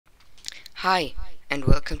Hi, and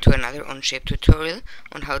welcome to another onshape tutorial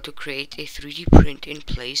on how to create a 3D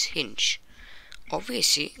print-in-place hinge.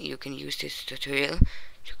 Obviously, you can use this tutorial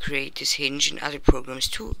to create this hinge in other programs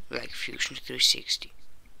too, like Fusion 360.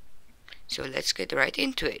 So let's get right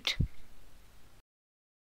into it.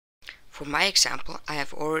 For my example, I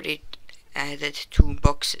have already added two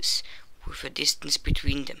boxes with a distance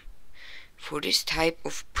between them. For this type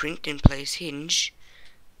of print-in-place hinge,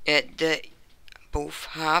 both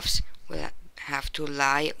halves will have to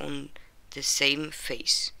lie on the same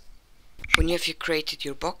face. When you have created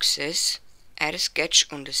your boxes, add a sketch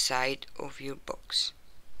on the side of your box.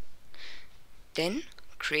 Then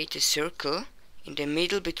create a circle in the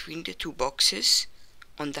middle between the two boxes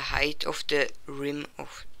on the height of the rim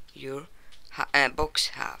of your box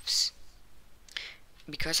halves.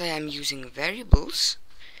 Because I am using variables,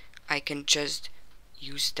 I can just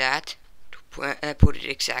use that to put it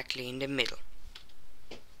exactly in the middle.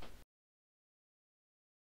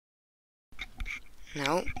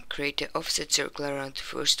 Now create the offset circle around the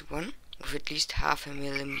first one with at least half a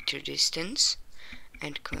millimeter distance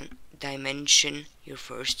and dimension your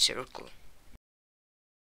first circle.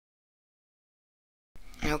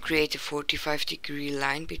 Now create a 45-degree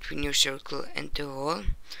line between your circle and the wall.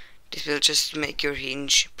 This will just make your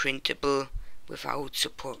hinge printable without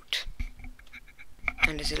support.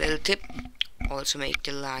 And as a little tip, also make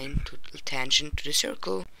the line tangent to the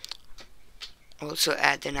circle. Also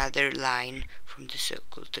add another line from the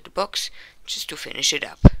circle to the box just to finish it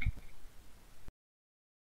up.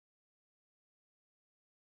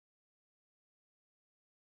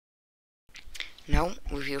 Now,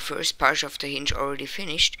 with your first part of the hinge already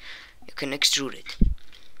finished, you can extrude it.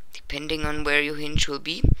 Depending on where your hinge will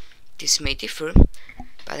be, this may differ,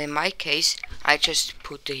 but in my case, I just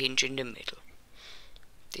put the hinge in the middle.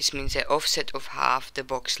 This means an offset of half the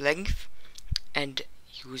box length and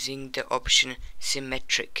using the option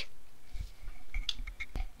symmetric.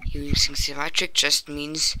 Using symmetric just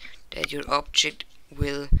means that your object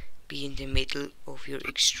will be in the middle of your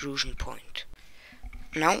extrusion point.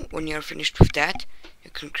 Now, when you are finished with that,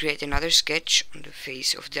 you can create another sketch on the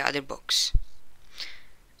face of the other box.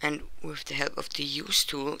 And with the help of the Use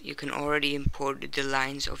tool, you can already import the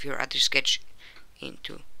lines of your other sketch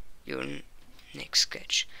into your next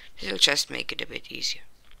sketch. This will just make it a bit easier.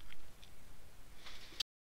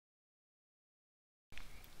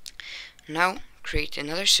 Now, create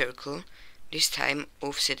another circle, this time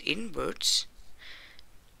offset inwards,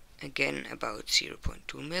 again about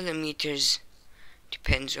 0.2 millimeters.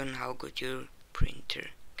 Depends on how good your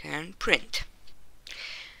printer can print.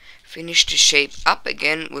 Finish the shape up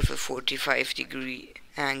again with a 45-degree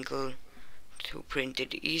angle to print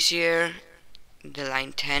it easier. The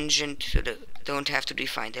line tangent so that don't have to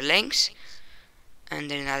define the length, and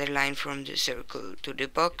then another line from the circle to the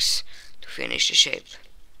box to finish the shape.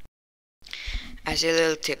 As a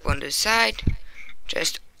little tip on the side,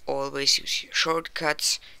 just always use your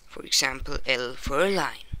shortcuts, for example L for a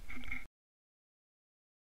line.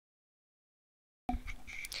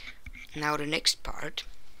 Now the next part,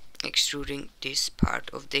 extruding this part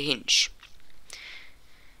of the hinge.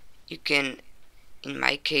 You can, in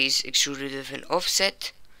my case, extrude it with an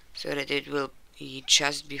offset so that it will be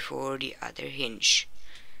just before the other hinge.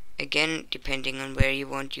 Again, depending on where you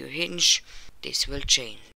want your hinge, this will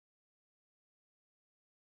change.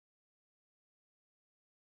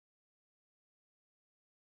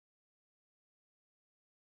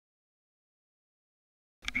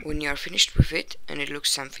 When you are finished with it and it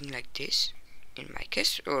looks something like this, in my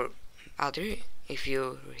case, or other, if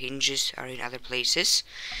your hinges are in other places,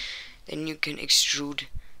 then you can extrude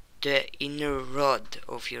the inner rod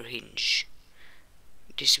of your hinge.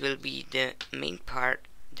 This will be the main part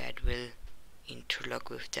that will interlock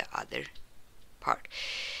with the other part.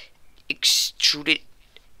 Extrude it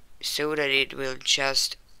so that it will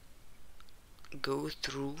just go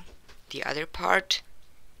through the other part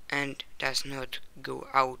and does not go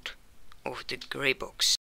out of the gray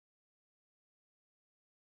box.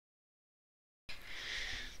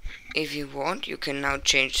 If you want, you can now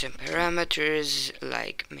change some parameters,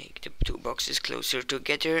 like make the two boxes closer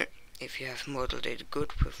together if you have modeled it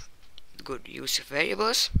good with good use of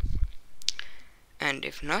variables, and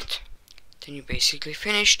if not, then you're basically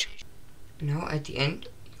finished. Now at the end,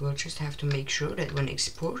 you will just have to make sure that when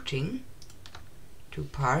exporting two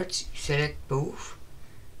parts, you select both,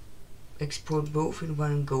 export both in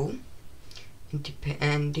one go, and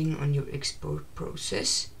depending on your export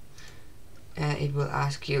process, it will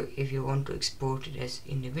ask you if you want to export it as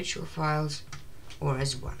individual files or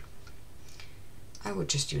as one. I would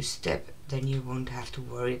just use step, then you won't have to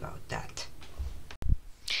worry about that.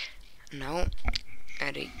 Now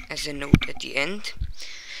as a note at the end.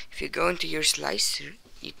 If you go into your slicer,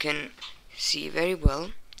 you can see very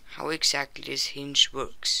well how exactly this hinge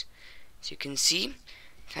works. As you can see,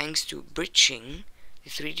 thanks to bridging, the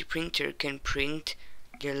 3D printer can print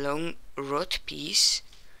the long rod piece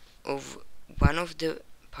of one of the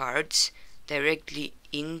parts directly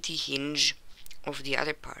in the hinge of the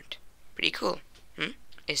other part. Pretty cool,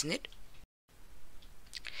 isn't it?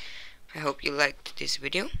 I hope you liked this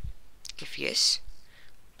video. If yes,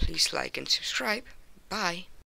 please like and subscribe. Bye.